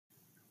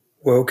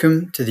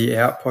Welcome to the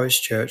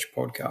Outpost Church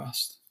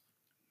podcast.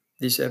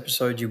 This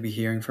episode you'll be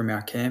hearing from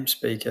our camp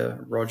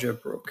speaker, Roger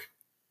Brook.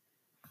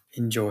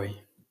 Enjoy.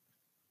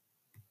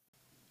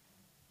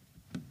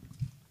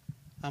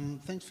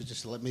 Thanks for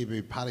just letting me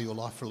be part of your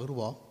life for a little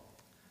while.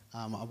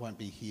 I won't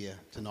be here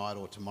tonight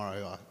or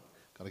tomorrow.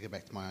 I've got to get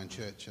back to my own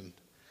church and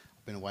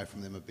I've been away from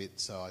them a bit,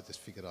 so I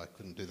just figured I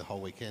couldn't do the whole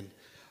weekend.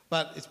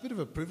 But it's a bit of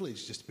a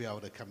privilege just to be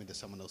able to come into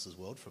someone else's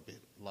world for a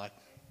bit. Like,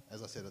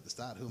 as I said at the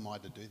start, who am I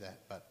to do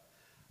that? But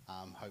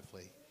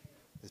hopefully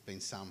there's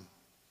been some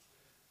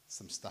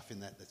stuff in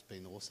that's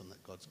been awesome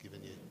that God's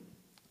given you.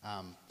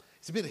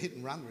 It's a bit of hit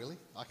and run, really.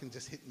 I can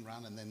just hit and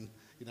run and then,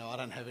 I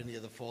don't have any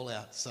of the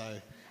fallout. So,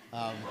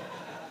 I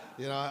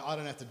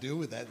don't have to deal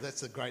with that. That's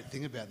the great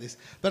thing about this.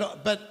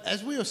 But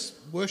as we were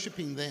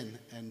worshipping then,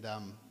 and I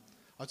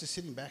was just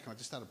sitting back and I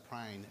just started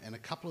praying, and a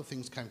couple of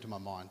things came to my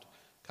mind,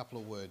 a couple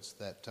of words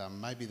that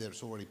maybe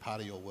that's already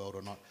part of your world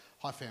or not.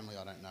 Hi, family,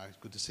 I don't know. It's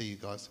good to see you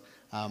guys.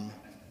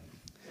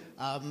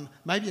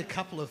 Maybe a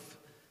couple of...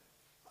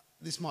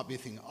 This might be a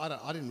thing.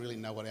 I didn't really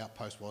know what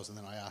Outpost was, and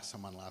then I asked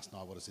someone last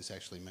night, what does this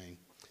actually mean?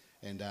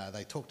 And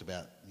they talked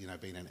about,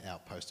 being an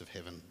outpost of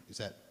heaven. Is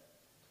that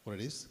what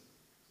it is?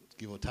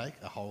 Give or take,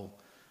 a whole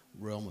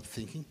realm of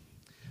thinking.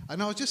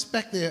 And I was just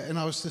back there and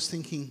I was just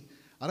thinking,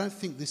 I don't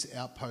think this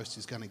outpost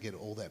is going to get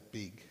all that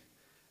big,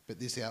 but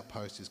this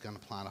outpost is going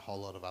to plant a whole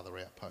lot of other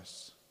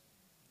outposts.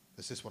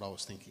 That's just what I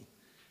was thinking.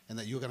 And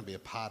that you're going to be a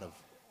part of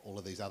all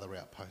of these other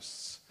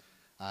outposts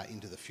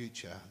into the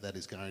future that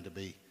is going to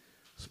be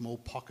small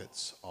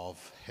pockets of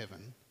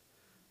heaven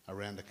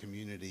around a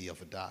community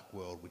of a dark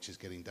world which is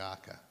getting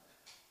darker.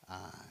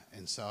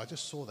 And so I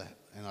just saw that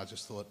and I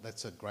just thought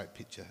that's a great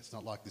picture. It's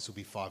not like this will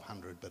be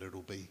 500, but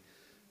it'll be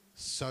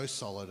so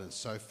solid and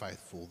so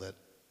faithful that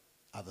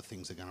other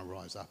things are going to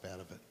rise up out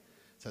of it.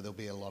 So there'll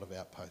be a lot of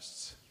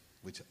outposts,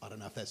 which I don't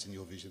know if that's in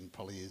your vision,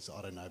 probably is,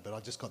 I don't know, but I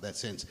just got that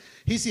sense.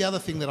 Here's the other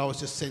thing that I was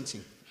just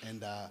sensing.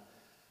 And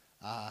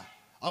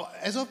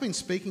as I've been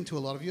speaking to a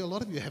lot of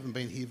you haven't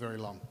been here very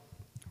long,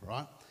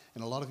 right?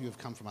 And a lot of you have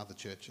come from other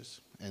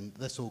churches, and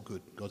that's all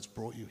good. God's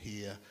brought you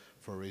here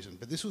for a reason.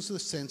 But this was the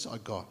sense I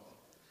got.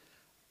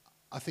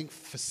 I think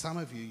for some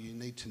of you, you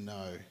need to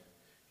know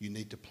you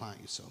need to plant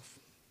yourself.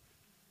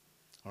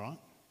 All right?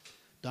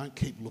 Don't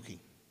keep looking.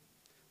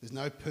 There's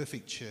no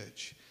perfect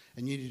church,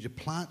 and you need to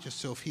plant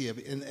yourself here.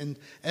 And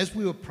as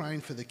we were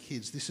praying for the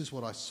kids, this is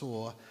what I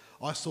saw.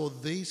 I saw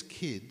these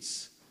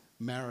kids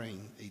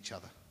marrying each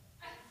other.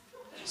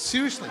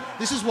 Seriously,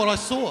 this is what I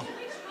saw.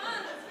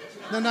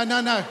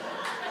 No.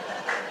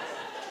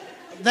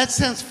 That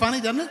sounds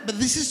funny, doesn't it? But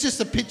this is just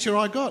a picture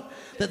I got.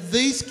 That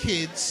these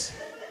kids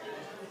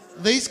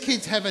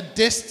have a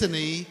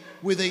destiny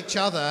with each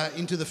other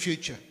into the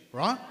future,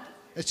 right?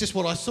 It's just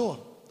what I saw.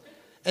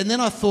 And then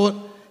I thought,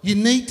 you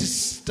need to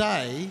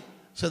stay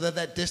so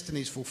that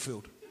destiny is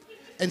fulfilled.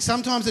 And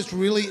sometimes it's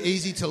really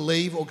easy to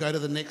leave or go to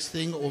the next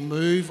thing or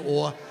move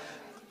or...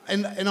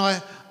 And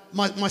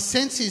my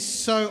sense is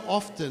so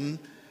often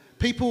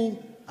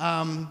people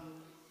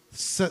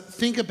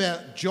think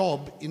about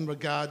job in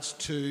regards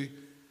to...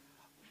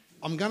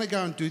 I'm going to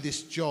go and do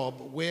this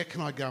job, where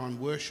can I go and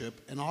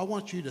worship? And I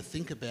want you to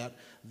think about,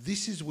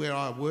 this is where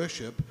I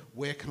worship,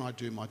 where can I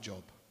do my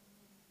job?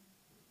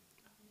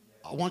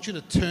 I want you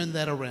to turn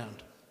that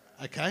around,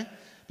 okay?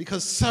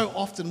 Because so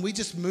often we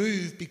just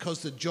move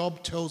because the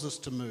job tells us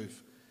to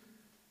move.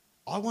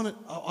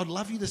 I'd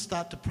love you to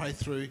start to pray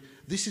through,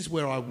 this is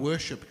where I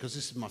worship because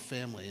this is my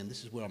family and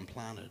this is where I'm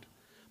planted.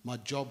 My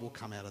job will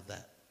come out of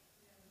that.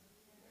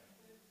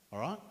 All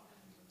right?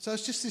 So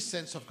it's just this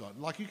sense I've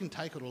got. Like, you can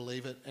take it or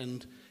leave it,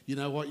 and you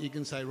know what? You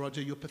can say, Roger,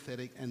 you're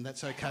pathetic, and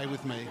that's okay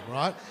with me,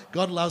 right?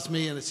 God loves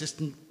me, and it's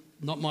just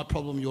not my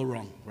problem, you're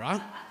wrong, right?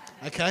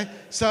 Okay?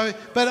 So,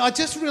 but I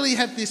just really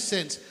have this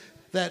sense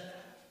that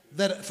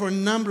for a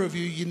number of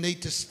you, you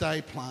need to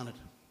stay planted,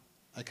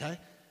 okay?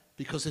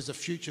 Because there's a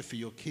future for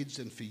your kids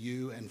and for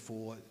you and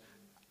for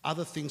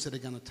other things that are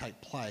going to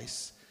take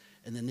place,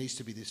 and there needs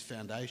to be this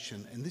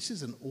foundation. And this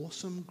is an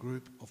awesome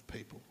group of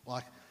people.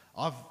 Like,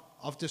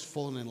 I've just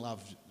fallen in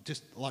love,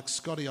 just like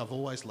Scotty I've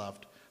always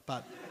loved,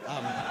 but,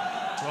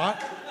 right?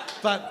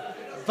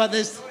 But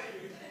there's,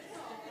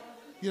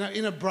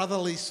 in a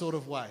brotherly sort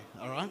of way,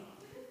 all right?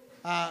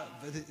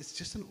 But it's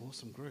just an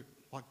awesome group.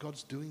 Like,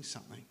 God's doing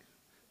something.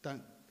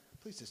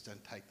 Please just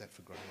don't take that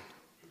for granted,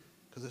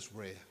 because it's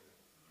rare.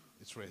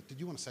 It's rare. Did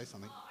you want to say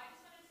something? I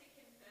just wanted to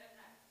confirm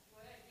that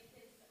word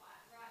because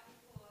right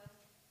before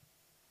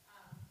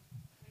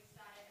we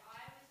started,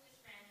 I was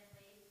just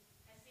randomly,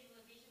 a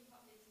similar vision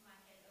popped into my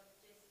head of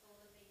just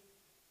all of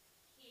these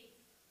kids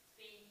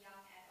being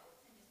young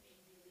adults and just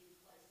being really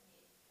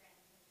close-knit friends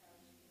and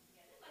fellowshipping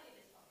together. Like,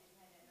 it just popped into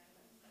my head, I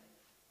don't know.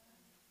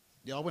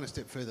 Yeah, I went a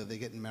step further. They're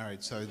getting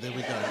married, so there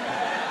we go.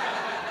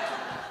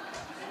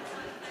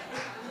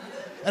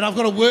 And I've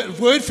got a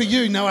word for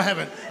you. No, I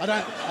haven't. I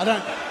don't.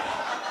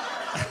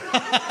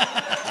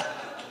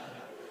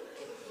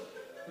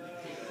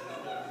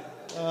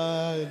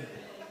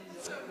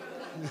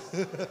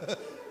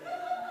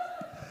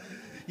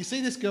 You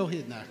see this girl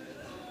here? No.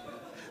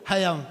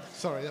 Hey,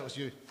 sorry, that was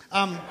you.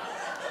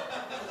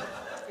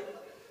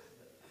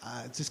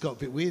 It just got a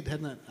bit weird,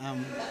 hadn't it?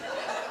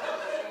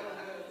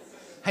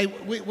 Hey,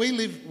 we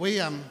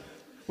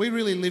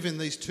really live in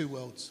these two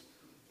worlds.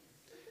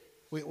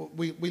 We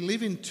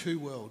live in two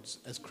worlds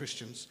as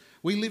Christians.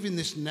 We live in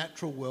this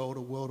natural world,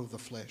 a world of the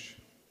flesh.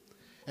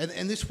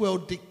 And this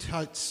world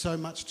dictates so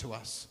much to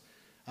us.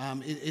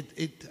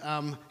 It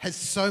has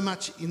so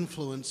much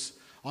influence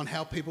on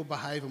how people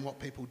behave and what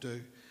people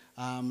do.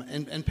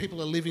 And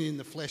people are living in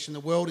the flesh, and the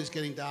world is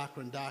getting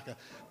darker and darker.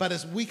 But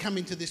as we come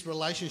into this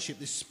relationship,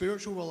 this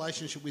spiritual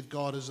relationship with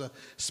God, as the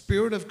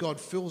Spirit of God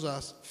fills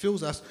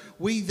us,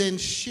 we then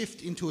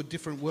shift into a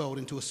different world,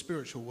 into a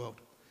spiritual world.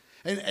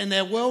 And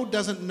our world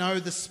doesn't know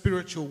the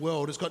spiritual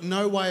world. It's got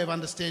no way of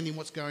understanding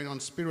what's going on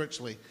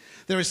spiritually.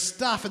 There is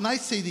stuff, and they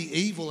see the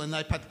evil, and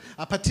they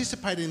are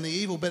participating in the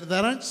evil, but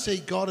they don't see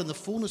God and the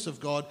fullness of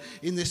God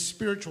in this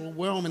spiritual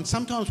realm. And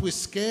sometimes we're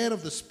scared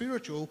of the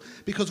spiritual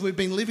because we've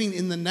been living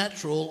in the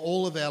natural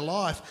all of our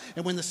life.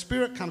 And when the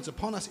Spirit comes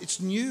upon us,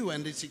 it's new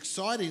and it's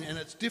exciting and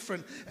it's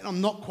different, and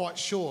I'm not quite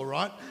sure,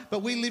 right?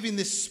 But we live in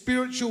this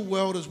spiritual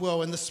world as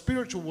well, and the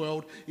spiritual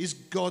world is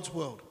God's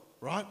world,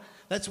 right?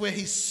 That's where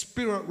His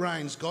Spirit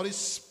reigns. God is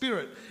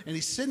Spirit, and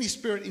He sent His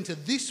Spirit into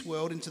this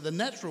world, into the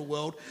natural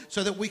world,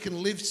 so that we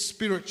can live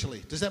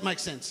spiritually. Does that make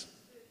sense?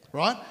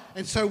 Right?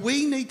 And so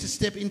we need to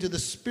step into the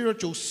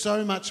spiritual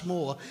so much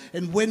more,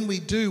 and when we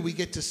do, we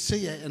get to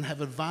see it and have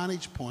a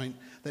vantage point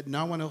that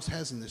no one else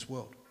has in this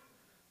world.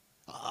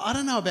 I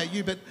don't know about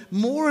you, but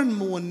more and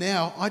more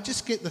now, I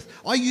just get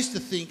I used to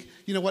think,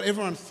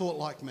 everyone thought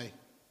like me.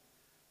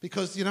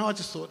 Because, I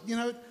just thought,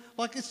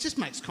 it just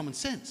makes common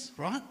sense,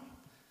 right?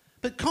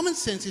 But common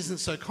sense isn't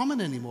so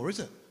common anymore, is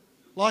it?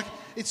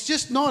 It's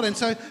just not. And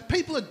so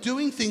people are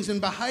doing things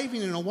and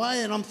behaving in a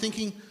way, and I'm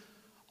thinking,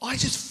 I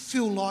just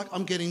feel like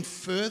I'm getting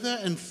further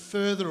and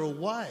further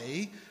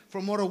away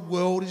from what a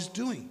world is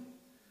doing.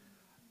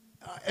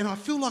 And I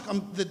feel like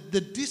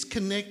the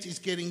disconnect is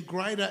getting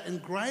greater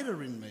and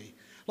greater in me.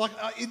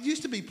 It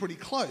used to be pretty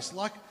close.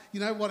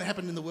 What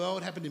happened in the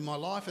world happened in my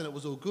life, and it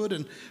was all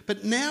good.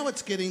 But now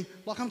it's getting,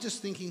 I'm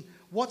just thinking,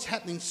 what's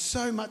happening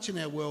so much in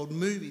our world,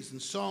 movies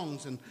and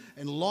songs and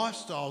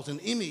lifestyles and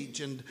image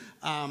and,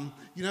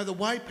 the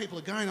way people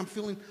are going, I'm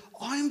feeling,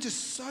 I'm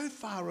just so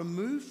far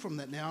removed from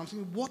that now. I'm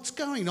thinking, what's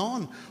going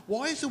on?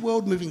 Why is the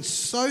world moving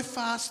so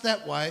fast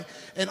that way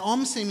and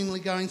I'm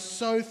seemingly going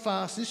so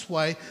fast this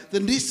way?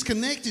 The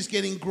disconnect is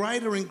getting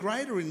greater and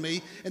greater in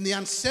me, and the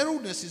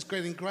unsettledness is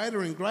getting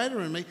greater and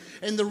greater in me.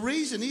 And the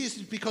reason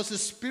is because the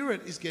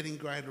Spirit is getting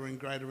greater and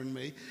greater in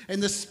me.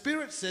 And the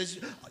Spirit says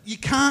you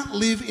can't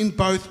live in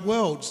both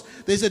worlds.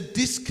 There's a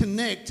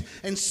disconnect,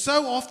 and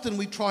so often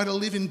we try to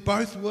live in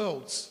both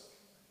worlds.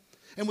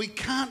 And we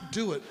can't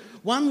do it.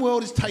 One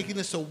world is taking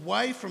us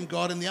away from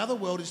God, and the other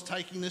world is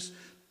taking us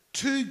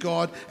to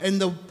God,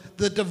 and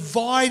the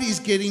divide is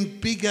getting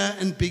bigger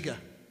and bigger.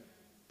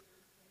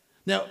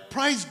 Now,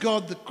 praise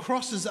God, the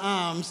cross's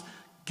arms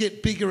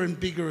get bigger and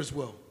bigger as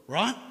well,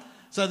 right?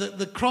 So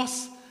the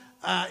cross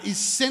is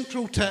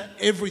central to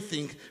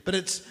everything, but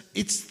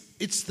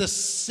it's the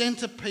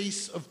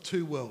centerpiece of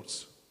two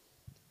worlds.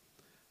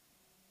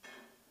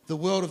 The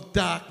world of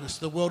darkness,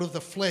 the world of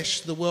the flesh,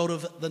 the world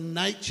of the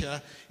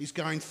nature is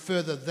going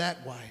further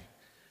that way.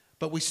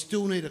 But we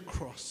still need a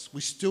cross.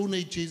 We still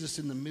need Jesus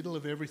in the middle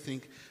of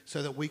everything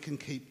so that we can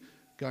keep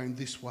going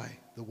this way,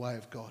 the way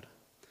of God.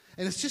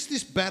 And it's just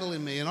this battle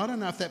in me, and I don't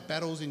know if that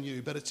battle's in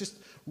you, but it's just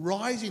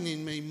rising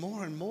in me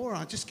more and more.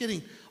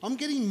 I'm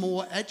getting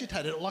more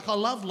agitated. I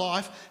love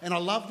life, and I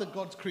love that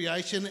God's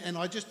creation, and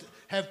I just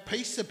have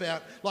peace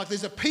about,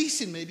 there's a peace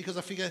in me because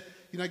I figure,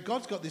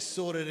 God's got this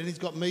sorted and He's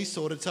got me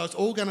sorted, so it's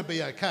all going to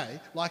be okay.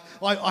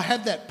 I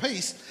have that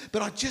peace,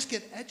 but I just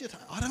get agitated.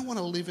 I don't want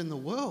to live in the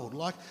world.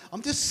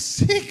 I'm just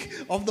sick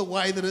of the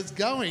way that it's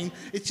going.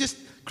 It just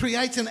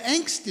creates an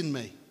angst in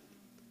me.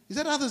 Is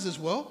that others as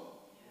well?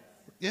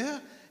 Yeah?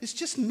 It's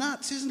just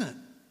nuts, isn't it?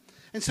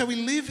 And so we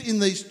live in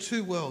these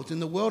two worlds, in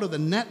the world of the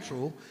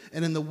natural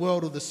and in the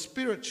world of the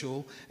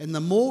spiritual, and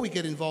the more we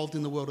get involved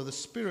in the world of the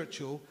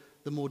spiritual,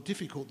 the more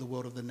difficult the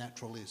world of the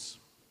natural is.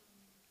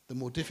 The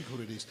more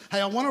difficult it is.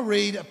 Hey, I want to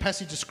read a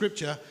passage of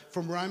scripture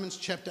from Romans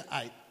chapter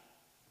 8,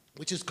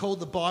 which is called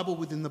the Bible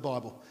within the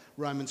Bible.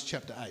 Romans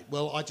chapter 8.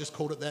 Well, I just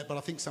called it that, but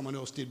I think someone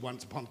else did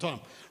once upon a time,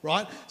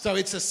 right? So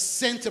it's a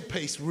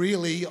centerpiece,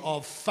 really,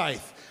 of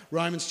faith.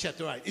 Romans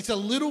chapter 8. It's a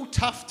little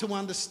tough to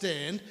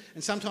understand,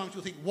 and sometimes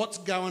you'll think, what's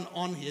going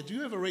on here? Do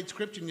you ever read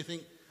scripture and you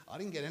think, I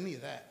didn't get any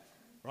of that,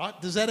 right?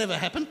 Does that ever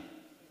happen?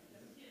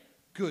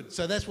 Good.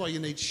 So that's why you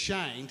need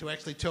Shane to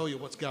actually tell you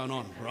what's going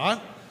on, right?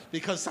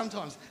 Because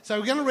sometimes... So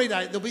we're going to read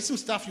 8. There'll be some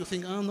stuff you'll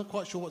think, I'm not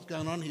quite sure what's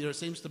going on here. It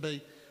seems to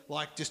be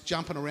just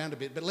jumping around a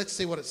bit. But let's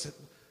see what it says.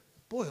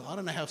 Boy, I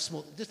don't know how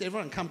small... Just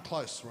everyone come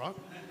close, right?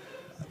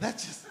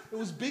 It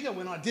was bigger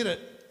when I did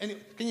it.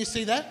 Can you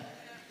see that?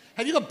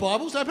 Have you got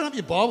Bibles? Open up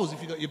your Bibles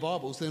if you've got your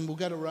Bibles. Then we'll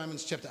go to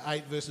Romans chapter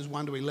 8, verses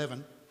 1 to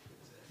 11.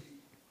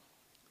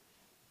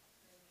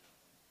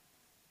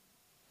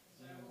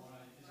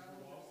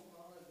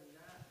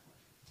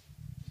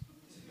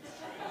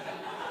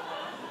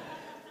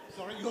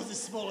 Yours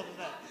is smaller than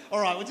that. All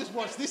right, we'll just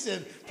watch this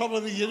end.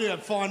 Probably you do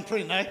have fine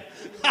print, eh?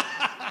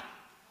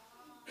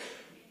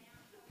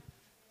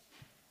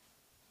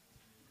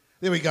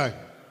 There we go.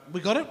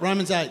 We got it?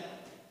 Romans 8.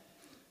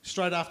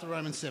 Straight after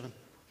Romans 7.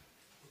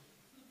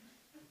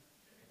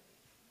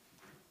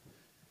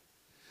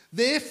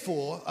 There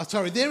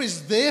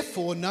is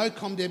therefore no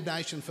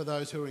condemnation for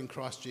those who are in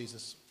Christ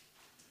Jesus,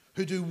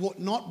 who do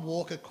not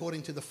walk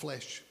according to the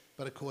flesh,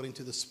 but according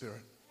to the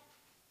Spirit.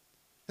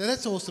 Now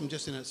that's awesome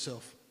just in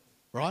itself,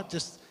 right?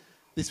 Just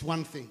this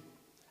one thing.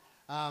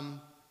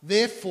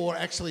 Therefore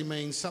actually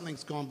means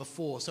something's gone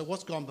before. So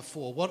what's gone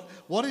before?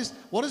 What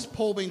has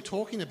Paul been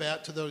talking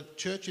about to the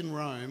church in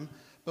Rome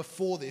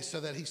before this, so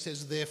that he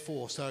says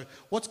therefore? So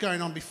what's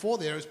going on before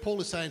there is Paul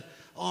is saying,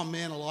 oh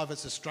man alive,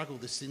 it's a struggle,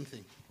 this sin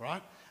thing,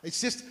 right? It's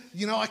just,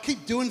 I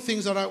keep doing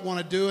things I don't want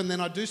to do, and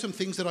then I do some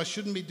things that I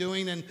shouldn't be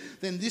doing, and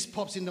then this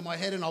pops into my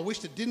head, and I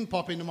wish it didn't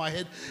pop into my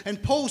head.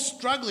 And Paul's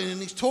struggling,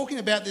 and he's talking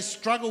about this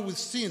struggle with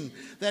sin,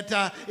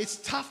 that it's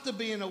tough to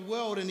be in a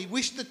world, and he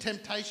wished the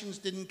temptations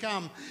didn't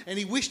come, and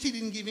he wished he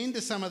didn't give in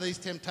to some of these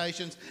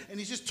temptations, and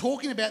he's just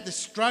talking about this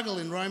struggle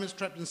in Romans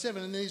chapter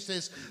 7, and then he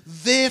says,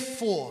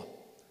 therefore,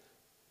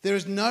 there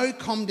is no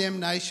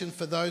condemnation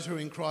for those who are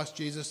in Christ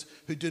Jesus,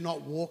 who do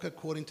not walk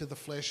according to the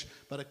flesh,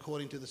 but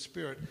according to the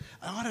Spirit.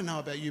 And I don't know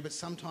about you, but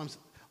sometimes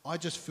I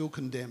just feel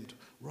condemned.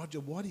 Roger,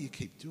 why do you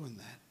keep doing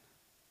that?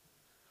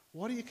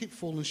 Why do you keep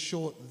falling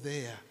short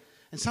there?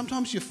 And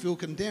sometimes you feel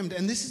condemned.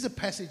 And this is a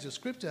passage of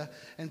Scripture,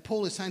 and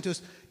Paul is saying to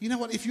us, you know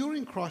what, if you're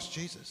in Christ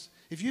Jesus,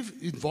 if you've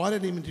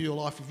invited him into your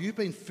life, if you've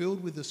been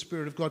filled with the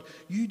Spirit of God,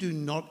 you do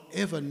not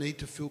ever need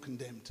to feel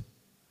condemned.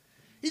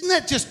 Isn't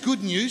that just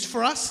good news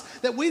for us?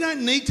 That we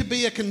don't need to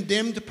be a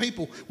condemned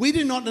people. We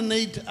do not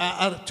need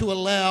to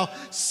allow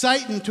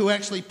Satan to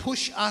actually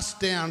push us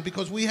down,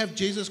 because we have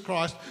Jesus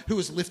Christ who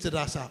has lifted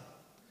us up.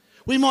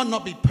 We might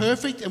not be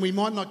perfect and we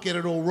might not get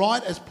it all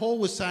right, as Paul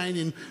was saying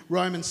in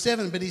Romans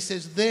 7, but he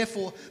says,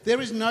 therefore, there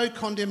is no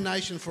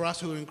condemnation for us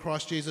who are in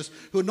Christ Jesus,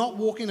 who are not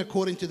walking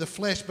according to the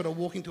flesh, but are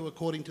walking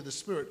according to the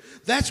Spirit.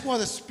 That's why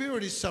the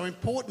Spirit is so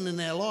important in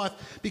our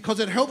life, because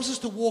it helps us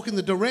to walk in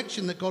the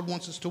direction that God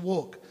wants us to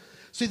walk.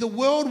 See, the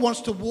world wants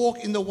to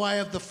walk in the way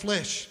of the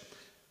flesh.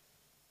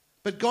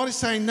 But God is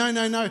saying,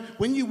 no.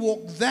 When you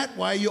walk that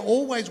way, you're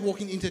always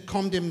walking into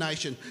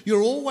condemnation.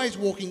 You're always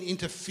walking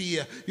into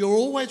fear. You're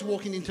always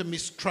walking into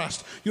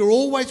mistrust. You're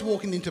always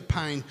walking into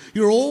pain.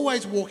 You're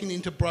always walking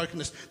into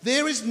brokenness.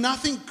 There is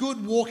nothing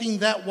good walking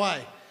that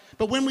way.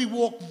 But when we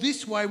walk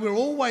this way, we're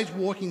always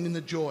walking in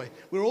the joy.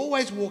 We're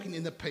always walking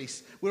in the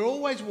peace. We're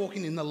always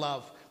walking in the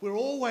love. We're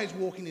always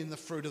walking in the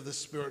fruit of the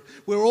Spirit.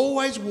 We're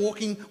always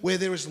walking where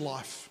there is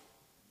life.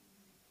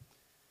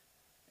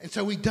 And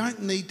so we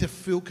don't need to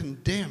feel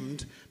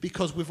condemned,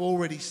 because we've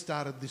already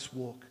started this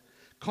walk.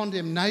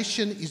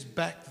 Condemnation is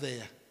back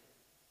there,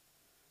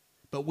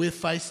 but we're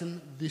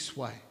facing this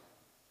way.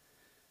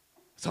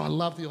 So I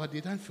love the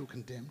idea, don't feel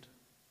condemned.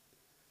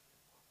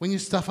 When you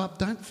stuff up,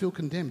 don't feel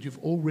condemned. You've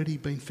already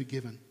been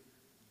forgiven.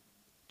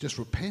 Just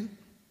repent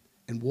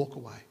and walk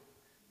away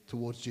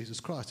towards Jesus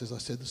Christ, as I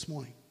said this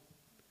morning.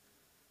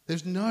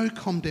 There's no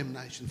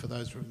condemnation for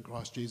those who are in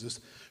Christ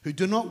Jesus, who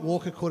do not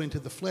walk according to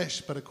the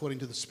flesh, but according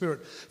to the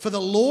Spirit. For the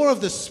law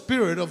of the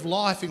Spirit of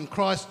life in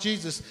Christ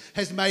Jesus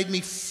has made me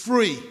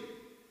free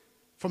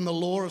from the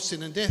law of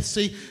sin and death.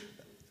 See,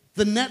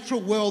 the natural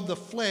world, the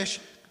flesh,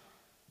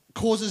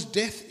 causes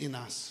death in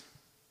us.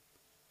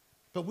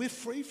 But we're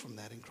free from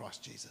that in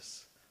Christ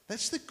Jesus.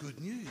 That's the good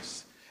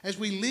news. As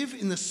we live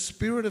in the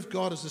Spirit of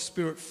God, as the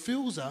Spirit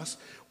fills us,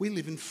 we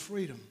live in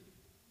freedom.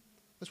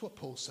 That's what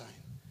Paul's saying.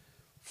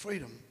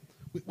 Freedom.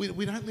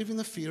 We don't live in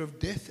the fear of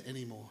death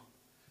anymore.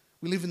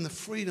 We live in the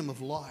freedom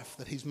of life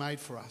that he's made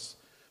for us.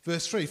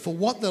 Verse 3, for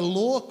what the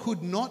law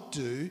could not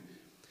do,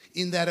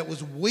 in that it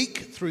was weak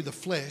through the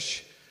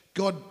flesh,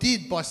 God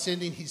did by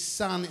sending his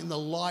Son in the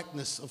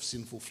likeness of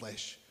sinful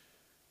flesh,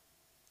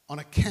 on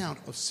account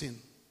of sin.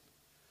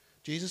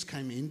 Jesus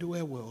came into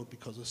our world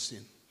because of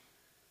sin.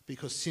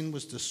 Because sin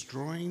was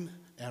destroying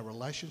our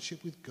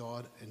relationship with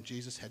God, and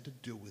Jesus had to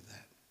deal with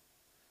that.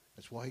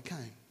 That's why he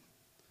came.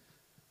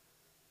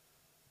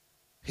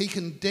 He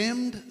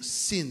condemned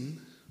sin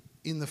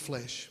in the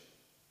flesh,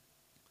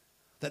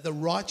 that the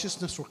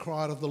righteousness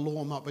required of the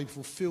law might be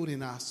fulfilled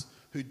in us,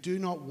 who do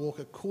not walk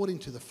according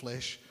to the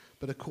flesh,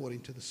 but according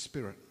to the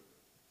Spirit.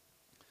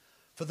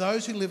 For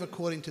those who live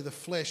according to the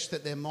flesh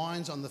set their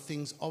minds on the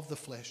things of the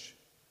flesh,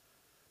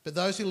 but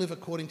those who live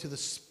according to the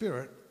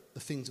Spirit, the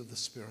things of the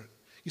Spirit.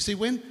 You see,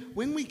 when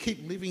we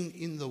keep living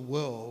in the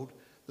world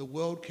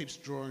keeps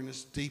drawing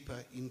us deeper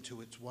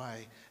into its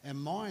way. Our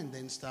mind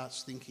then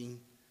starts thinking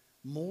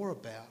more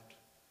about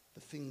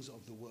the things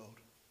of the world.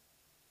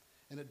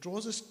 And it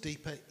draws us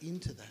deeper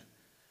into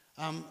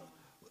that.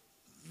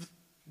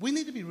 We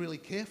need to be really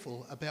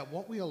careful about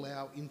what we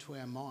allow into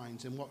our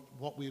minds and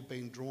what we've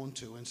been drawn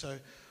to. And so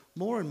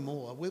more and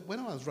more, when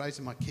I was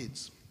raising my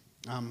kids,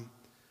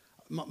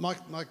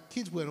 my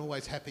kids weren't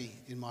always happy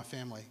in my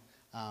family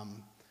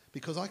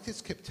because I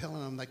just kept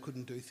telling them they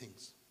couldn't do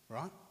things,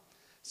 right?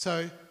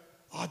 So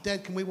Oh,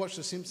 Dad, can we watch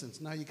The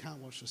Simpsons? No, you can't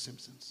watch The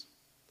Simpsons.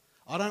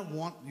 I don't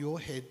want your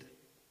head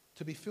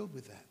to be filled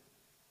with that.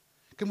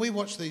 Can we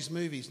watch these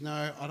movies?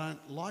 No, I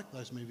don't like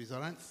those movies.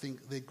 I don't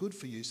think they're good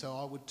for you, so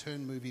I would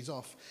turn movies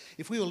off.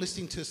 If we were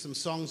listening to some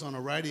songs on a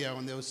radio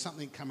and there was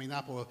something coming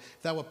up, or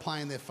they were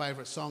playing their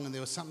favourite song and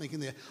there was something in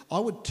there, I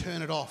would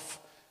turn it off.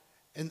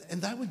 And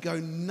they would go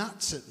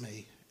nuts at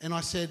me. And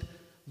I said,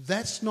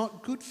 that's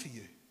not good for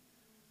you.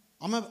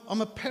 I'm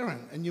a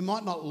parent, and you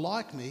might not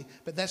like me,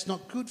 but that's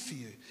not good for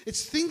you.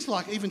 It's things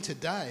like, even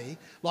today,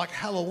 like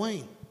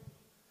Halloween.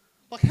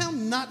 Like, how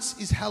nuts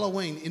is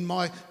Halloween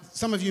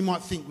some of you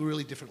might think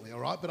really differently,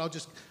 all right? But I'll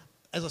just,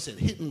 as I said,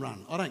 hit and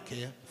run. I don't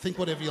care. Think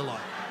whatever you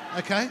like,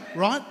 okay?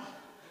 Right?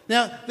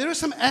 Now, there are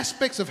some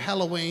aspects of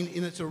Halloween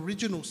in its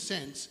original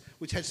sense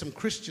which had some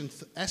Christian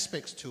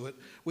aspects to it,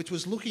 which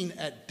was looking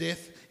at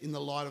death in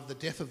the light of the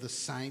death of the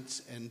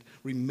saints and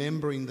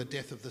remembering the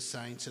death of the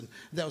saints, and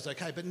that was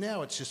okay. But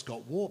now it's just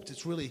got warped.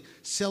 It's really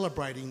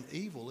celebrating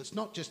evil. It's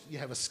not just you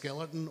have a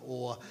skeleton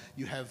or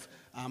you have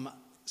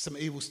some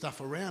evil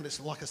stuff around. It's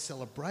like a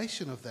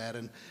celebration of that,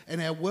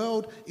 and our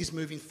world is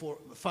moving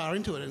far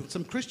into it, and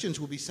some Christians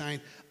will be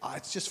saying,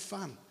 it's just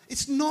fun.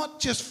 It's not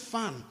just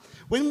fun.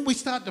 When we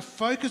start to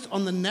focus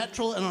on the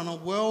natural and on a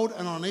world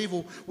and on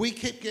evil, we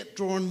get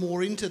drawn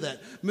more into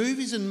that.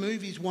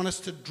 Movies want us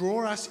to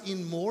draw us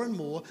in more and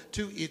more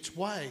to its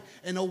way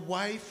and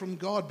away from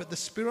God. But the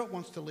Spirit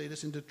wants to lead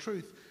us into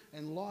truth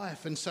and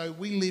life. And so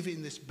we live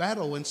in this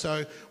battle. And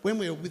so when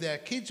we're with our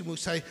kids and we'll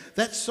say,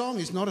 that song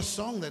is not a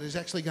song that is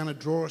actually going to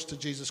draw us to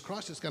Jesus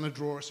Christ. It's going to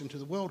draw us into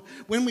the world.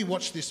 When we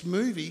watch this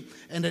movie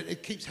and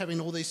it keeps having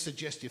all these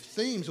suggestive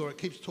themes, or it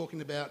keeps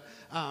talking about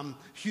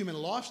human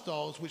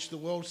lifestyles, which the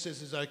world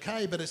says is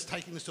okay, but it's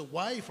taking us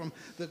away from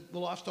the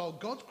lifestyle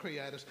God's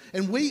created us.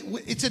 And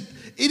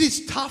it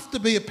is tough to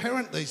be a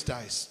parent these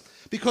days,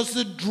 because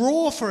the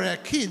draw for our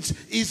kids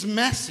is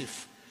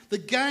massive. The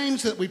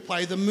games that we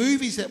play, the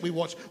movies that we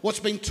watch, what's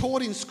being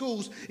taught in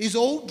schools is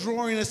all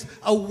drawing us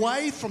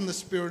away from the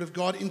Spirit of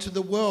God into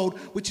the world,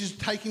 which is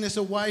taking us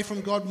away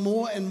from God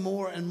more and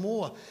more and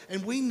more.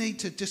 And we need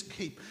to just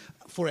keep,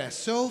 for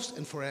ourselves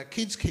and for our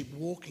kids, keep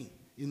walking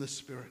in the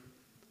Spirit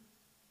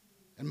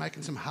and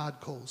making some hard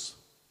calls.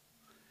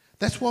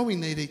 That's why we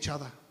need each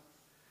other.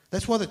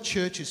 That's why the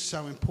church is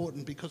so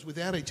important, because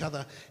without each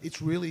other,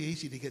 it's really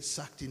easy to get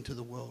sucked into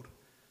the world.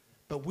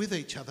 But with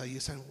each other, you're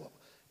saying, well,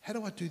 how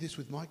do I do this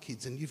with my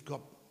kids? And you've got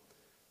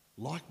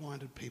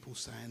like-minded people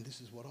saying, this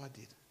is what I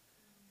did.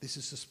 This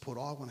is the support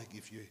I want to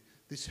give you.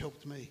 This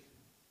helped me.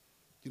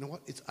 You know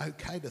what? It's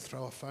okay to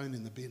throw a phone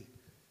in the bin.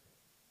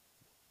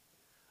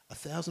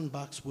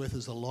 $1,000 worth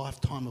is a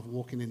lifetime of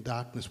walking in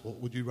darkness. What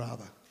would you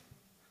rather?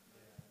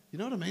 You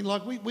know what I mean?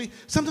 Like we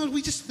sometimes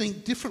we just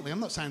think differently. I'm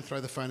not saying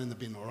throw the phone in the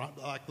bin, all right?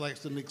 Like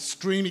it's an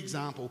extreme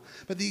example.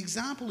 But the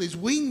example is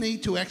we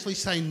need to actually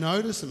say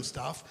no to some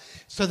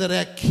stuff so that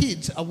our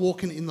kids are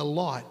walking in the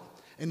light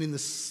and in the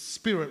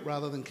Spirit,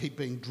 rather than keep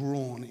being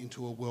drawn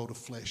into a world of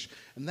flesh.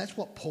 And that's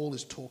what Paul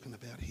is talking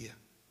about here.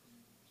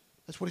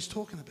 That's what he's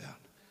talking about.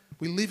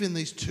 We live in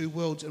these two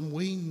worlds, and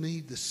we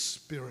need the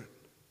Spirit.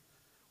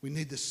 We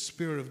need the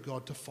Spirit of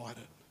God to fight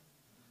it.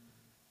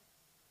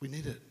 We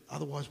need it.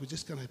 Otherwise, we're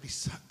just going to be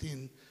sucked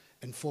in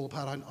and fall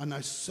apart. I know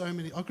so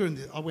many.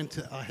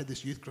 I had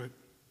this youth group,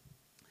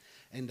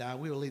 and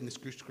we were leading this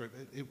youth group.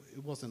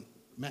 It wasn't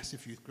a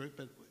massive youth group,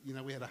 but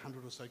we had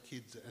 100 or so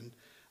kids, and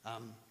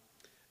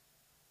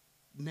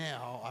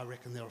now I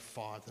reckon there are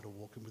 5 that are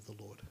walking with the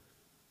Lord.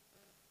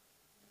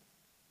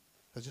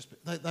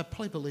 They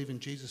probably believe in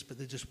Jesus, but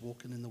they're just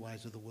walking in the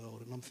ways of the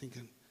world. And I'm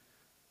thinking,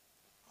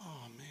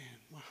 oh man,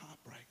 my heart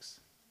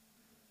breaks.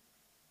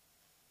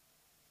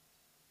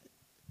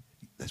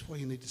 That's why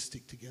you need to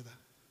stick together.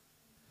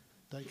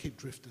 Don't keep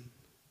drifting.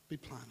 Be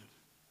planted.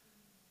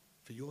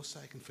 For your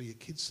sake and for your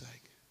kids'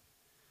 sake.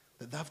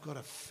 That they've got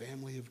a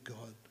family of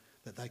God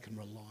that they can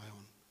rely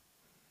on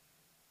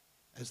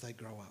as they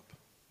grow up.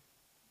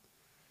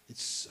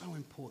 It's so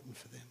important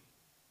for them.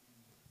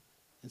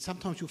 And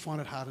sometimes you'll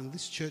find it hard, and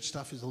this church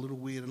stuff is a little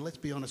weird, and let's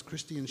be honest,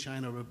 Christy and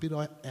Shane are a bit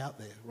out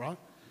there, right?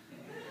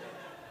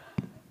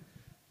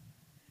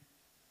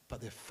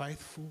 But they're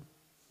faithful,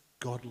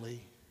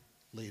 godly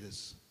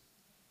leaders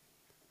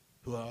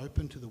who are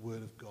open to the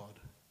Word of God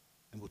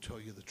and will tell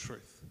you the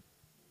truth.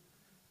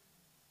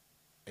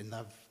 And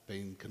they've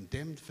been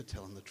condemned for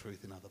telling the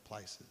truth in other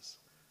places,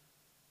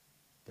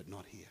 but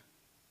not here.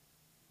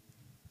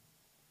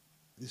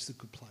 This is a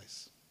good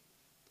place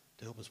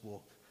to help us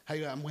walk.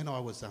 Hey, when I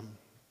was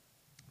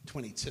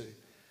 22,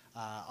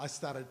 I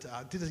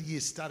did a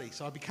year's study.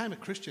 So I became a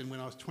Christian when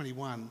I was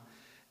 21.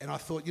 And I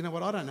thought, you know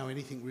what, I don't know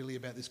anything really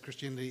about this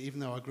Christianity,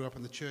 even though I grew up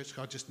in the church.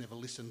 I just never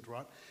listened,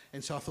 right?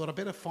 And so I thought I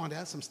better find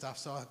out some stuff.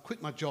 So I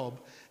quit my job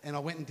and I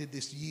went and did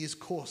this year's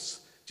course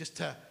just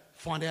to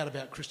find out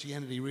about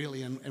Christianity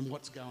really and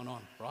what's going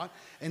on, right?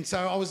 And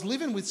so I was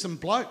living with some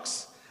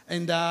blokes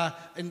and I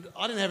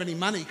didn't have any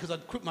money because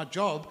I'd quit my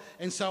job.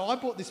 And so I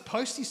bought this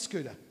postie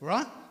scooter,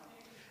 right?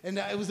 And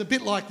it was a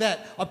bit like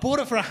that. I bought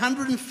it for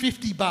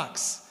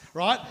 $150.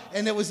 right?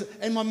 And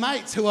my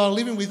mates who I was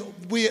living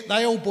with,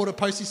 they all bought a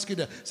postie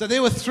scooter. So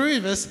there were 3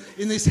 of us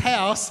in this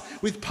house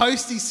with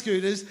postie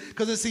scooters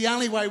because it's the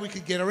only way we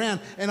could get around.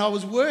 And I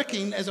was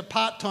working as a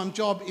part-time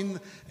job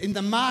in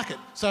the market.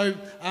 So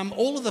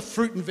all of the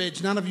fruit and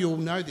veg, none of you will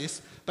know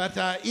this, but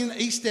in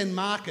East End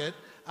Market,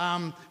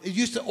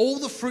 all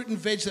the fruit and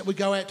veg that would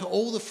go out to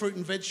all the fruit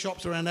and veg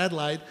shops around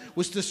Adelaide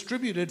was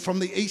distributed from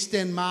the East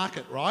End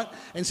Market, right?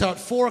 And so at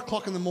 4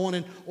 o'clock in the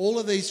morning, all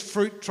of these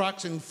fruit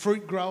trucks and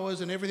fruit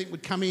growers and everything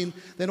would come in.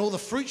 Then all the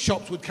fruit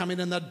shops would come in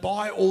and they'd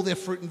buy all their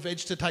fruit and veg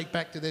to take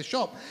back to their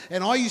shop.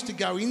 And I used to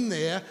go in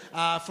there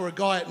for a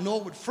guy at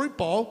Norwood Fruit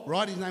Bowl,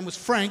 right? His name was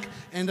Frank.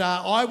 And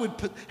I would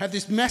have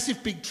this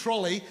massive big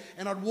trolley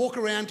and I'd walk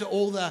around to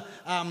all the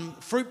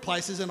fruit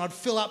places and I'd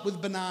fill up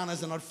with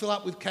bananas and I'd fill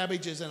up with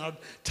cabbages and I'd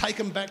take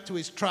him back to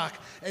his truck.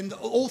 And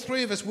all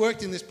 3 of us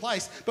worked in this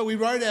place, but we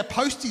rode our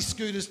postie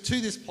scooters to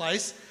this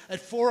place at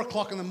 4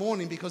 o'clock in the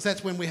morning because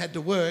that's when we had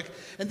to work.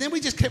 And then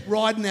we just kept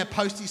riding our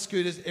postie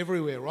scooters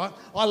everywhere, right?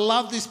 I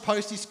love this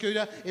postie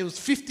scooter. It was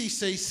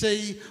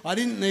 50cc. I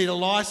didn't need a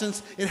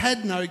license. It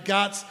had no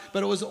guts,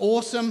 but it was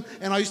awesome.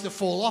 And I used to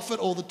fall off it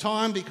all the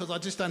time because I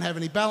just don't have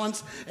any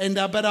balance.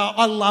 But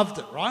I loved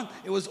it, right?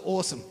 It was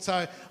awesome.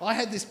 So I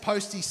had this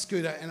postie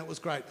scooter and it was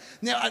great.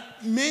 Now,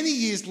 many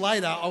years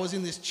later, I was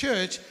in this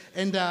church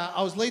and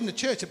I was leading the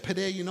church at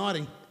Padare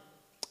Uniting.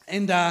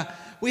 And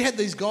we had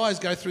these guys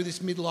go through this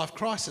midlife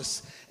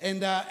crisis.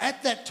 And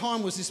at that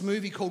time was this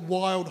movie called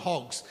Wild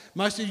Hogs.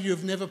 Most of you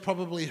have never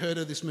probably heard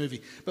of this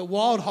movie. But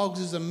Wild Hogs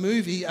is a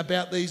movie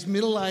about these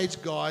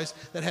middle-aged guys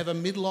that have a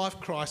midlife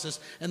crisis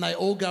and they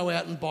all go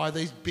out and buy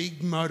these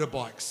big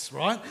motorbikes,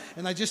 right?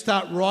 And they just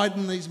start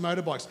riding these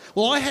motorbikes.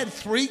 Well, I had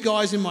 3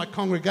 guys in my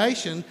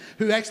congregation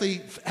who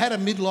actually had a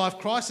midlife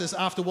crisis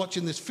after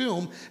watching this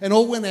film and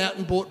all went out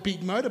and bought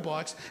big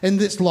motorbikes.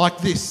 And it's like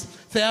this,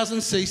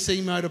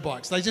 1000cc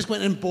motorbikes. They just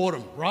went and bought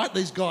them, right?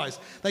 These guys.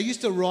 They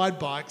used to ride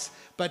bikes,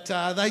 but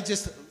they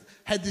just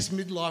had this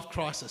midlife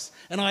crisis.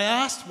 And I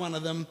asked one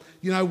of them,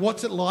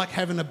 what's it like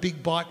having a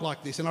big bike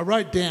like this? And I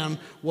wrote down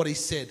what he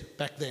said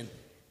back then.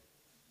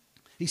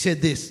 He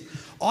said this: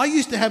 I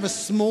used to have a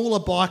smaller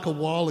bike a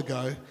while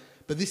ago,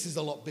 but this is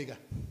a lot bigger.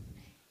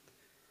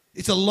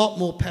 It's a lot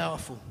more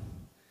powerful.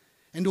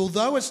 And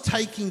although it's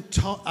taking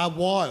a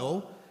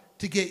while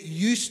to get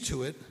used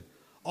to it,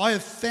 I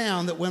have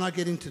found that when I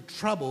get into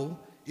trouble,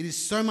 it is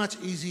so much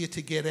easier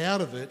to get out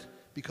of it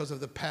because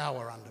of the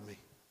power under me.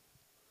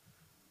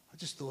 I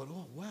just thought,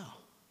 oh, wow.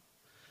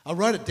 I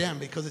wrote it down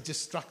because it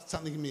just struck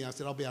something in me. I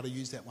said, I'll be able to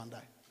use that one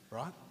day,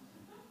 right?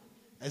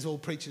 As all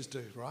preachers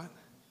do, right?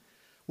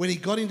 When he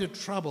got into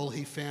trouble,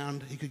 he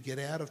found he could get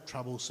out of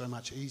trouble so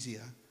much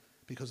easier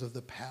because of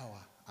the power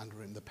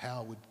under him. The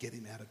power would get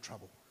him out of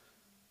trouble.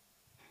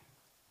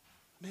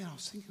 Man, I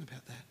was thinking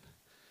about that.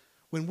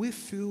 When we're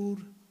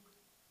filled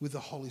with the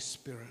Holy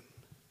Spirit,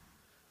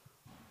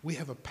 we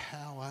have a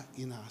power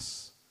in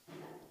us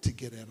to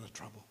get out of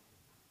trouble.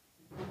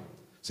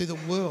 See, the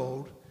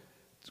world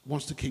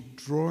wants to keep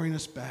drawing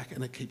us back,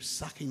 and it keeps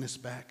sucking us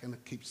back, and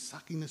it keeps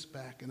sucking us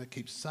back, and it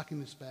keeps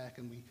sucking us back,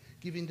 and we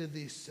give into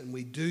this, and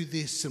we do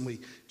this, and we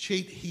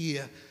cheat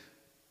here.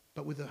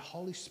 But with the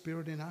Holy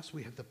Spirit in us,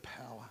 we have the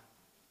power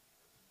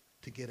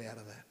to get out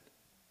of that,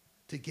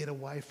 to get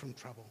away from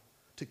trouble,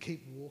 to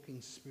keep walking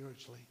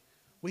spiritually.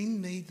 We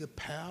need the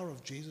power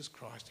of Jesus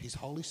Christ, His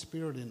Holy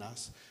Spirit in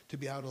us, to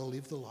be able to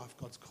live the life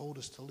God's called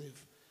us to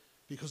live,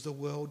 because the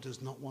world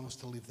does not want us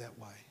to live that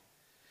way.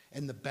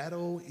 And the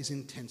battle is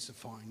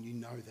intensifying. You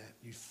know that.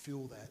 You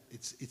feel that.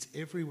 It's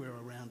everywhere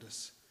around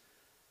us.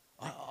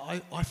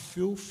 I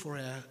feel for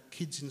our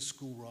kids in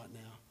school right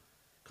now,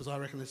 because I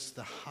reckon it's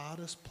the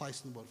hardest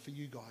place in the world for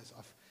you guys.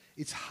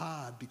 It's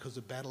hard because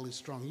the battle is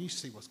strong. You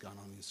see what's going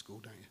on in school,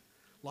 don't you?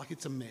 Like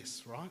it's a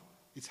mess, right?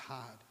 It's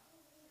hard.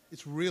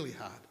 It's really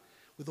hard.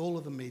 With all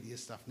of the media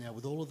stuff now,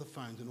 with all of the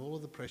phones and all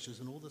of the pressures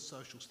and all the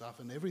social stuff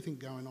and everything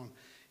going on,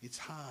 it's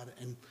hard.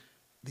 And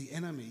the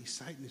enemy,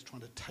 Satan, is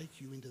trying to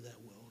take you into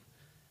that world.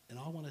 And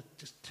I want to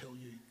just tell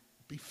you,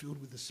 be filled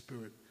with the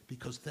Spirit,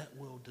 because that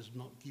world does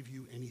not give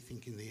you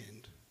anything in the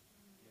end.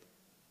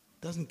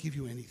 It doesn't give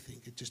you anything.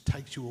 It just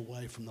takes you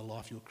away from the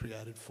life you're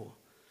created for.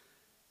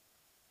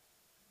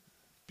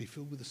 Be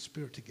filled with the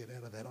Spirit to get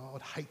out of that. I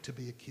would hate to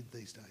be a kid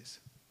these days.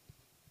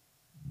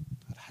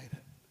 I'd hate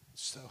it.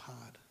 It's so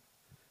hard.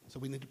 So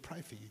we need to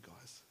pray for you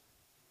guys,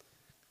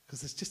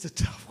 because it's just a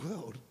tough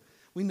world.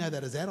 We know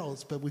that as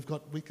adults, but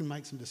we can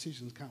make some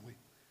decisions, can't we?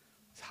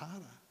 It's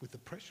harder with the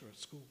pressure at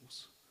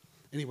schools.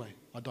 Anyway,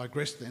 I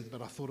digressed then,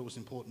 but I thought it was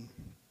important.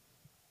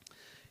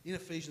 In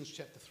Ephesians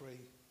chapter 3,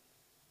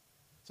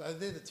 so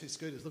they're the 2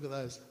 scooters. Look at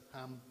those.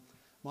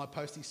 My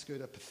postie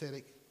scooter,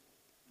 pathetic.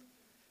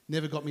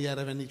 Never got me out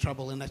of any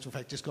trouble. In actual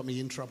fact, just got me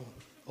in trouble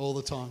all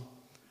the time,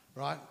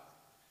 right?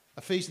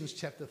 Ephesians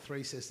chapter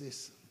 3 says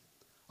this: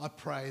 I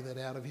pray that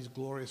out of his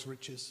glorious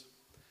riches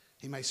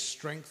he may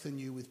strengthen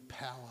you with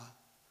power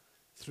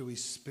through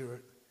his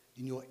Spirit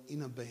in your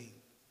inner being,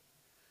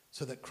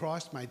 so that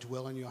Christ may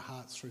dwell in your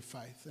hearts through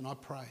faith. And I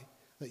pray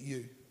that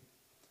you,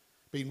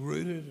 being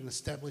rooted and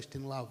established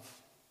in love,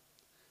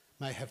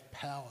 may have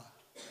power,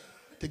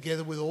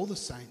 together with all the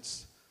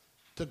saints,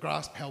 to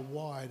grasp how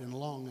wide and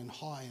long and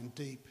high and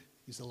deep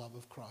is the love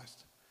of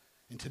Christ,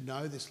 and to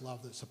know this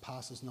love that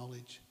surpasses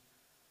knowledge,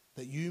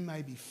 that you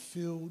may be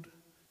filled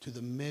to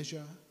the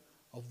measure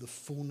of the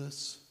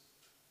fullness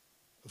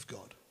of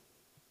God.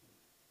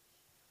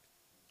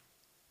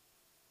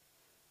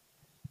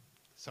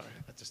 Sorry,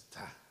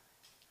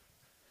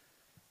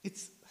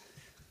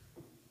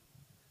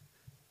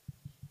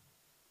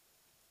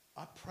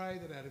 I pray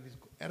that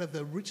out of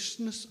the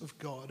richness of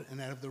God and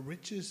out of the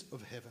riches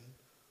of heaven,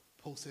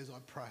 Paul says, I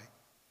pray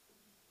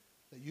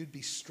that you'd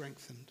be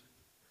strengthened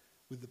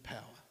with the power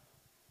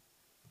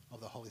of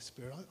the Holy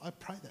Spirit. I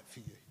pray that for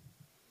you.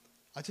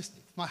 I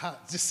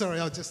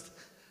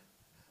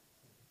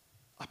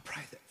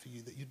pray that for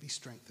you, that you'd be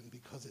strengthened,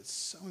 because it's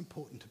so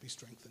important to be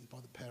strengthened by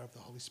the power of the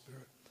Holy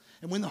Spirit.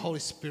 And when the Holy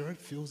Spirit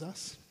fills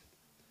us,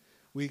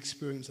 we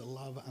experience a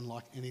love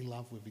unlike any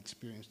love we've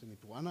experienced in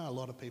before. I know a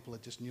lot of people are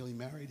just newly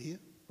married here,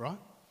 right?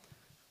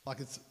 Like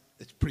it's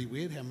pretty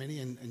weird how many,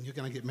 and you're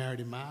going to get married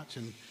in March,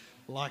 and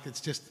like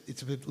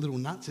it's a bit little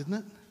nuts, isn't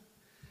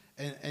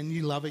it? And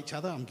you love each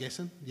other, I'm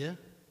guessing, yeah?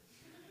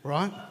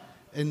 Right?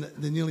 And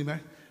the newly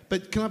married.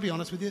 But can I be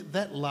honest with you?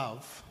 That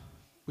love,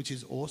 which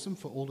is awesome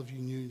for all of you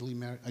newly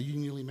married. Are you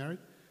newly married?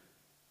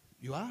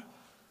 You are?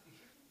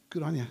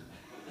 Good on you.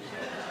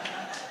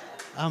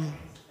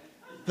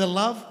 The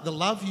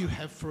love you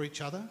have for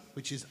each other,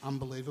 which is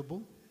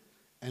unbelievable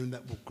and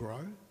that will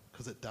grow,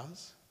 because it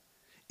does,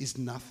 is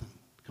nothing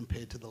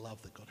compared to the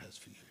love that God has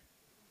for you.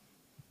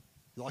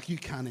 Like, you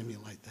can't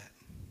emulate that.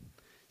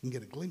 You can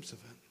get a glimpse of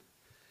it.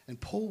 And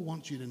Paul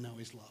wants you to know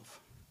his love.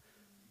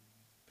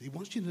 But he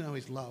wants you to know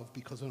his love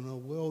because when the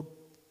world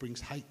brings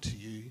hate to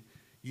you,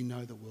 you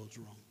know the world's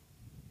wrong.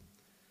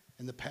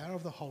 And the power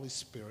of the Holy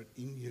Spirit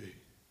in you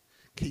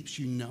keeps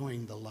you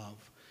knowing the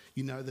love.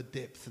 You know the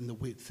depth and the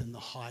width and the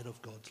height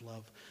of God's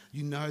love.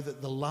 You know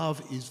that the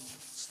love is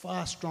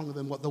far stronger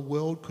than what the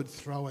world could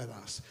throw at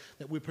us.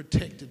 That we're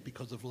protected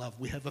because of love.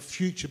 We have a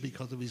future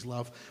because of his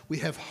love. We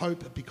have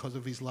hope because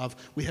of his love.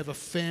 We have a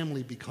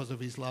family because of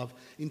his love.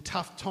 In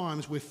tough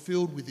times, we're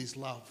filled with his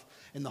love.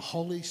 And the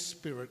Holy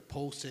Spirit,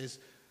 Paul says,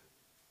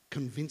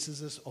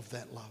 convinces us of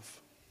that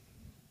love.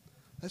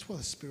 That's why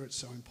the Spirit's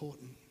so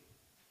important.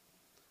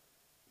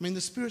 I mean,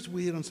 the Spirit's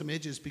weird on some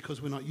edges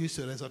because we're not used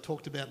to it, as I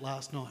talked about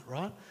last night,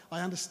 right?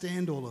 I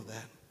understand all of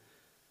that.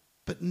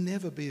 But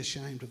never be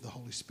ashamed of the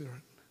Holy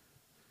Spirit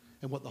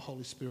and what the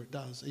Holy Spirit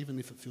does, even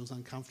if it feels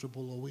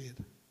uncomfortable or weird.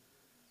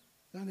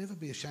 Don't ever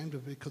be ashamed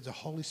of it, because the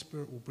Holy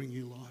Spirit will bring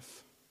you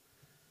life.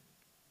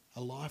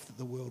 A life that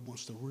the world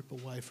wants to rip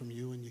away from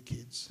you and your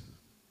kids.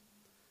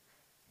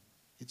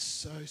 It's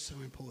so, so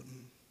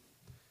important.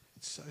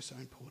 It's so, so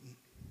important.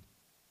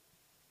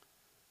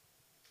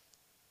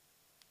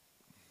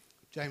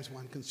 James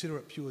 1, consider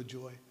it pure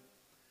joy,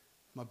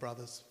 my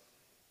brothers.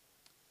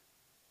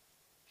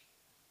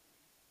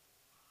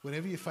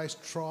 Whenever you face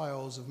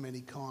trials of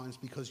many kinds,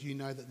 because you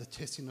know that the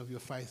testing of your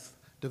faith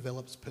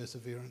develops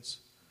perseverance.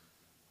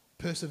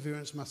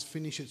 Perseverance must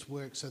finish its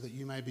work so that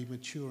you may be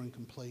mature and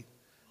complete,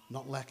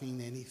 not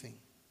lacking in anything.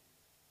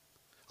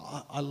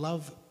 I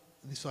love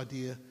this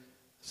idea.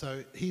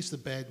 So here's the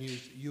bad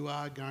news. You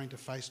are going to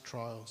face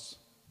trials,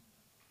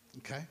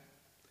 okay?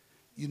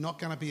 You're not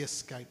going to be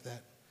escaped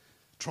that.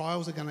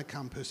 Trials are going to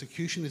come.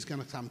 Persecution is going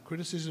to come.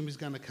 Criticism is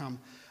going to come.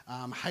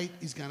 Hate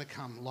is going to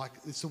come. Like,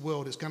 it's the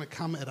world. It's going to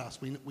come at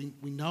us. We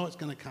know it's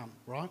going to come,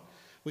 right?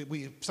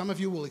 Some of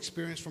you will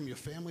experience from your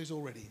families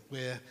already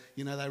where,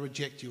 they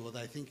reject you or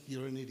they think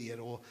you're an idiot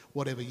or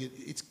whatever.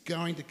 It's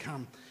going to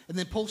come. And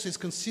then Paul says,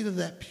 consider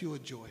that pure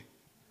joy.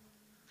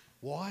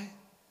 Why?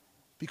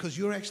 Because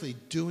you're actually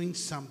doing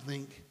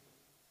something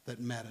that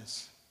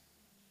matters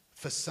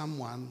for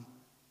someone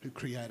who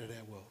created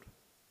our world.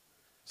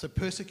 So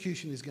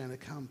persecution is going to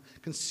come.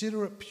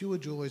 Consider it pure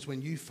joys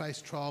when you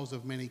face trials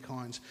of many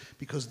kinds,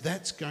 because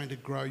that's going to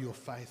grow your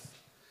faith.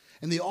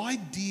 And the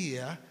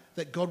idea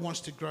that God wants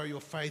to grow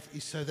your faith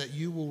is so that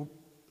you will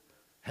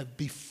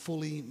be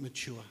fully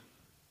mature,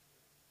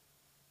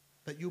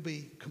 that you'll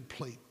be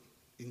complete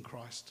in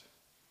Christ.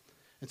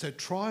 And so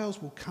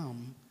trials will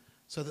come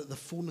so that the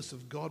fullness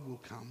of God will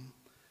come,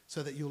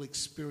 so that you'll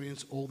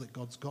experience all that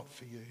God's got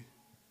for you.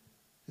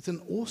 It's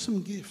an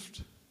awesome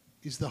gift,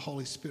 is the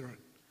Holy Spirit.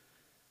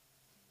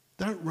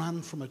 Don't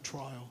run from a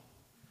trial.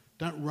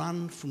 Don't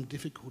run from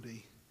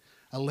difficulty.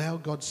 Allow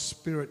God's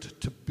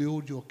Spirit to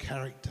build your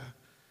character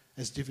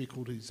as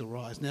difficulties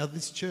arise. Now,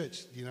 this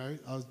church, I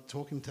was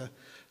talking to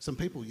some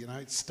people,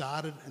 it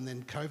started and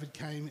then COVID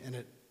came and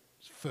it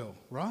fell,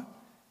 right?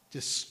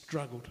 Just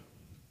struggled.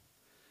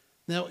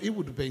 Now, it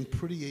would have been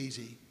pretty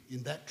easy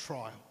in that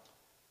trial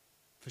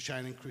for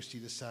Shane and Christy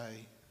to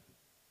say,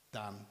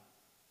 done.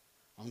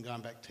 I'm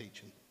going back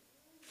teaching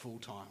full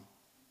time.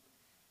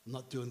 I'm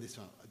not doing this.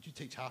 Do you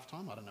teach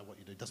half-time? I don't know what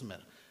you do. It doesn't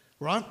matter.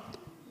 Right?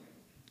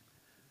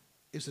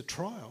 It's a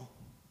trial.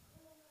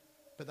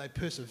 But they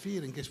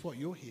persevered, and guess what?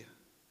 You're here.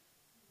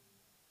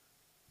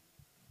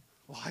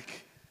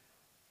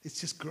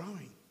 It's just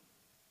growing.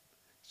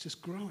 It's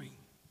just growing.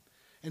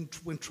 And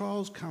when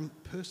trials come,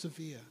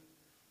 persevere,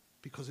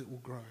 because it will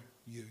grow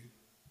you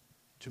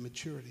to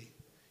maturity.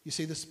 You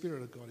see, the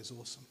Spirit of God is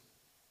awesome.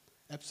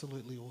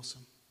 Absolutely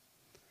awesome.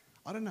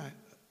 I don't know,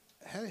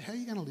 how are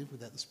you going to live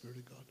without the Spirit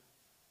of God?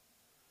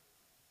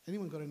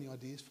 Anyone got any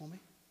ideas for me?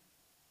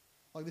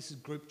 Like, this is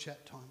group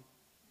chat time.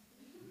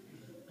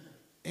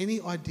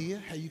 Any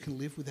idea how you can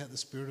live without the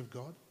Spirit of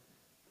God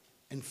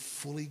and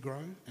fully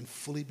grow and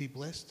fully be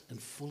blessed and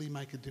fully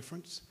make a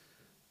difference?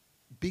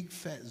 Big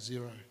fat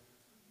zero.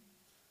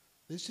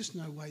 There's just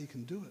no way you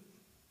can do it.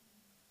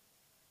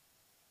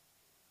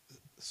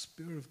 The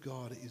Spirit of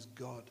God is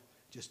God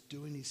just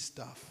doing his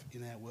stuff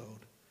in our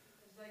world.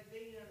 It's like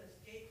being on a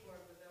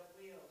skateboard without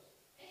wheels.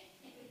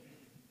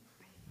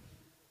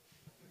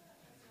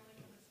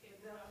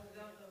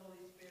 Without the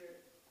Holy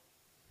Spirit.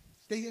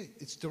 Yeah,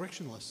 it's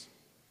directionless,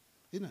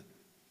 isn't it?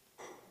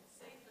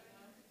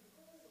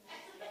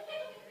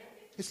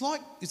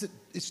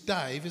 It's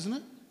Dave, isn't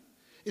it?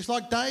 It's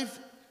like Dave,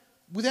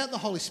 without the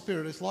Holy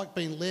Spirit, it's like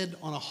being led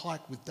on a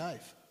hike with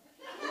Dave.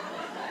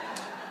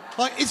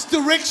 Like, it's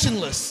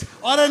directionless.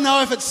 I don't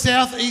know if it's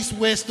south, east,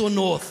 west or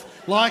north.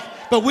 Like,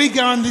 but we're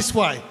going this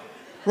way.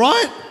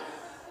 Right?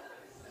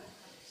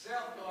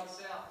 South, guys,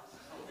 south.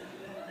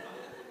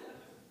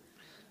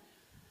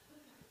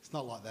 It's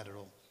not like that at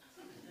all.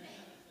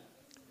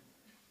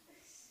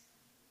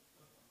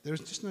 There is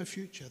just no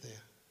future there.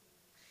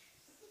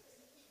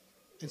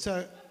 And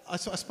so I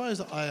suppose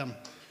I am.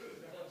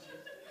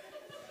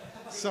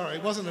 Sorry,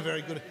 it wasn't a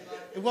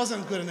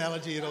good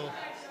analogy at all.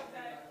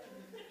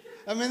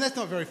 I mean, that's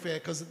not very fair,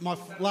 because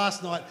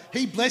last night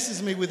he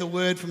blesses me with a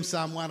word from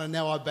Psalm 1 and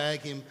now I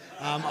bag him.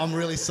 I'm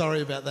really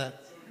sorry about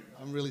that.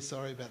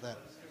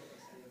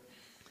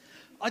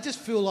 I just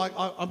feel like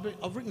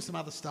I've written some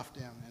other stuff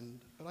down,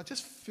 but I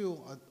just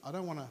feel I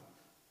don't want to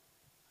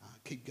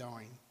keep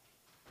going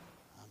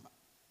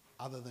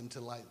other than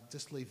to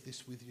just leave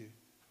this with you.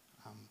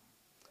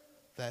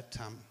 That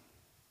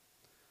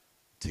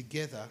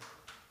together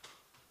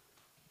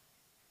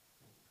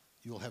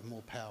you'll have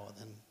more power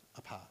than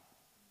apart.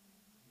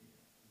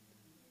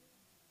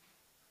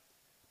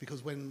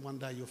 Because when one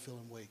day you're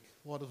feeling weak,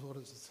 what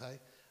does it say?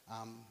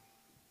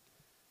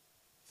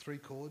 3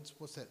 chords.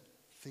 What's that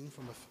thing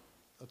from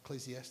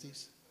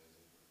Ecclesiastes?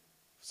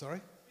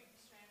 Sorry?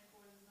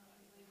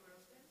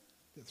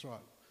 That's right.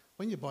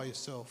 When you're by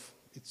yourself,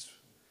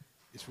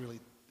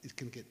 it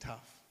can get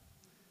tough.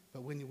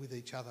 But when you're with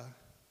each other,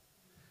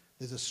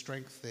 there's a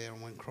strength there,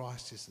 and when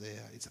Christ is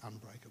there, it's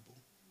unbreakable.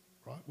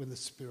 Right? When the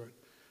Spirit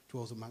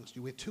dwells amongst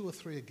you. Where 2 or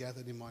 3 are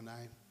gathered in my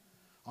name,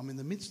 I'm in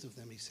the midst of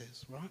them, he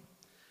says, right?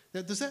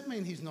 Now, does that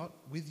mean he's not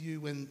with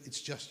you when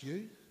it's just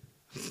you?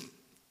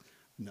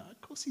 No, of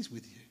course he's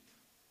with you.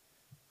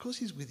 Of course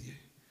he's with you.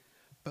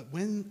 But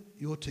when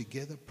you're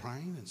together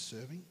praying and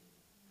serving,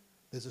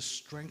 there's a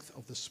strength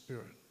of the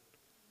Spirit,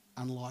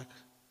 unlike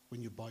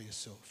when you're by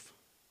yourself.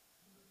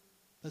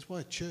 That's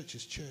why church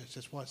is church.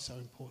 That's why it's so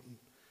important.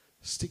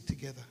 Stick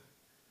together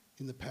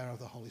in the power of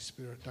the Holy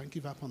Spirit. Don't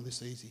give up on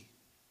this easy.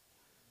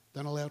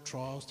 Don't allow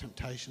trials,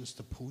 temptations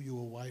to pull you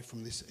away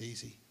from this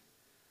easy.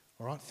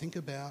 All right? Think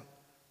about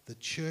the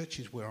church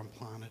is where I'm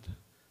planted.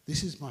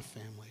 This is my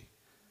family.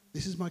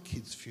 This is my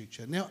kids'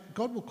 future. Now,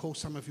 God will call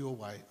some of you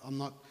away. I'm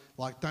not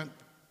don't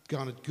go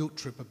on a guilt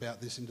trip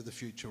about this into the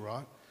future,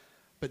 right?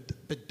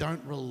 But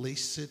don't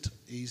release it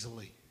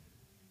easily.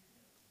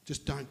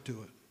 Just don't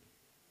do it.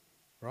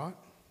 Right?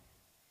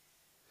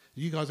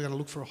 You guys are going to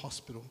look for a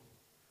hospital.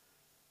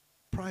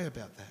 Pray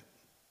about that.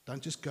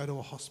 Don't just go to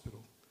a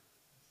hospital.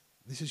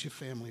 This is your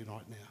family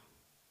right now.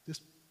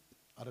 Just,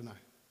 I don't know.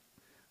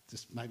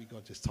 Just maybe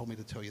God just told me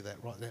to tell you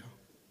that right now.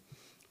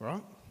 All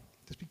right?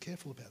 Just be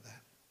careful about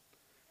that.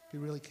 Be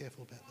really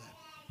careful about that.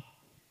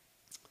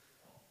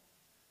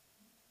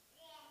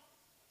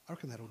 I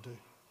reckon that'll do. Is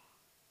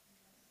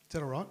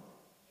that all right?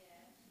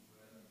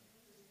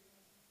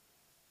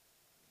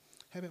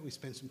 How about we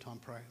spend some time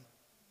praying?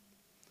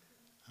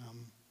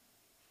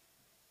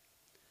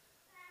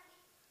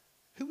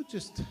 Who would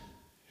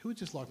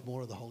just like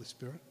more of the Holy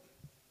Spirit?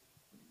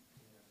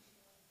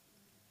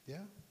 Yeah?